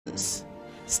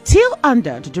Still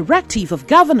under the directive of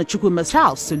Governor Chukwuma's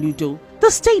House, Soludo,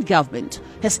 the state government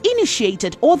has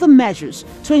initiated other measures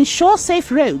to ensure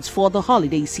safe roads for the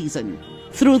holiday season.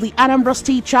 Through the Anambra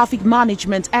State Traffic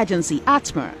Management Agency,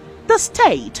 ATMA, the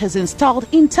state has installed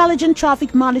intelligent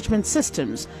traffic management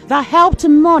systems that help to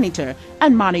monitor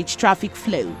and manage traffic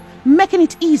flow, making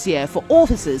it easier for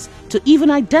officers to even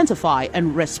identify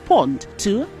and respond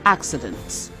to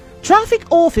accidents.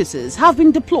 Traffic officers have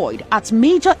been deployed at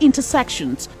major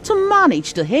intersections to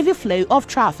manage the heavy flow of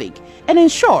traffic and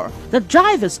ensure that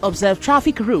drivers observe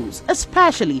traffic rules,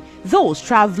 especially those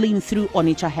traveling through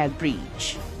Onitsha Head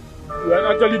Bridge. We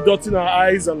are actually dotting our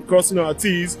I's and crossing our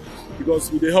T's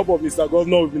because with the help of Mr.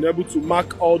 Governor, we've been able to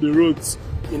mark all the roads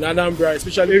in Anambra,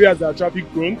 especially areas that are traffic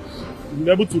prone. We've been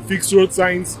able to fix road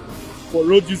signs for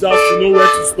road users to know where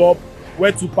to stop,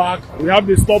 where to park. We have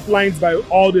the stop lines by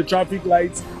all the traffic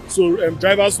lights, so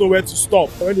drivers know where to stop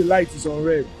when the light is on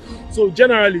red. So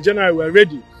generally we're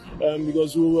ready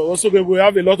because we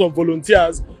have a lot of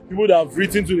volunteers, people that have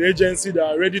written to the agency that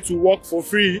are ready to work for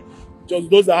free, just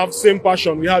those that have the same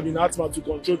passion we have in ATMA to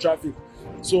control traffic.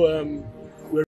 So